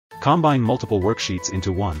Combine multiple worksheets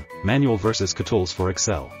into one, manual versus Kutools for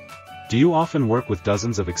Excel. Do you often work with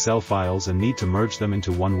dozens of Excel files and need to merge them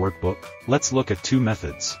into one workbook? Let's look at two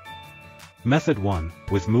methods. Method 1,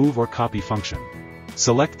 with Move or Copy function.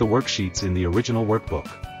 Select the worksheets in the original workbook,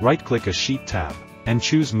 right-click a Sheet tab, and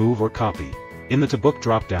choose Move or Copy. In the To Book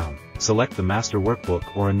drop-down, select the Master Workbook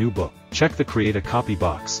or a new book. Check the Create a Copy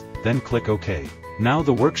box, then click OK. Now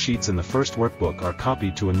the worksheets in the first workbook are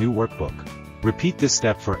copied to a new workbook. Repeat this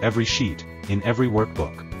step for every sheet, in every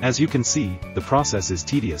workbook. As you can see, the process is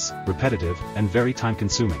tedious, repetitive, and very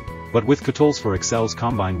time-consuming. But with Kutools for Excel's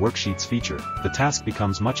Combine Worksheets feature, the task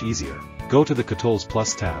becomes much easier. Go to the Kutools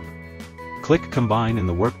Plus tab. Click Combine in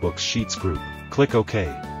the Workbooks Sheets group. Click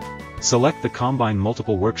OK. Select the Combine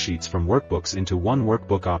Multiple Worksheets from Workbooks into one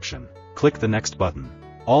workbook option. Click the Next button.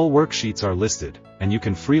 All worksheets are listed, and you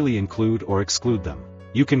can freely include or exclude them.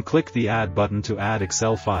 You can click the Add button to add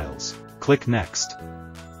Excel files. Click Next.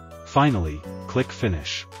 Finally, click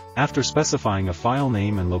Finish. After specifying a file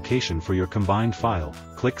name and location for your combined file,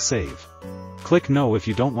 click Save. Click No if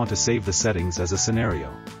you don't want to save the settings as a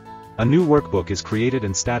scenario. A new workbook is created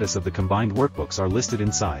and status of the combined workbooks are listed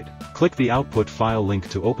inside. Click the Output file link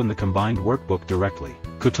to open the combined workbook directly.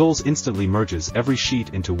 Kutools instantly merges every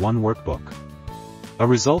sheet into one workbook. A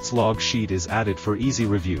results log sheet is added for easy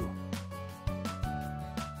review.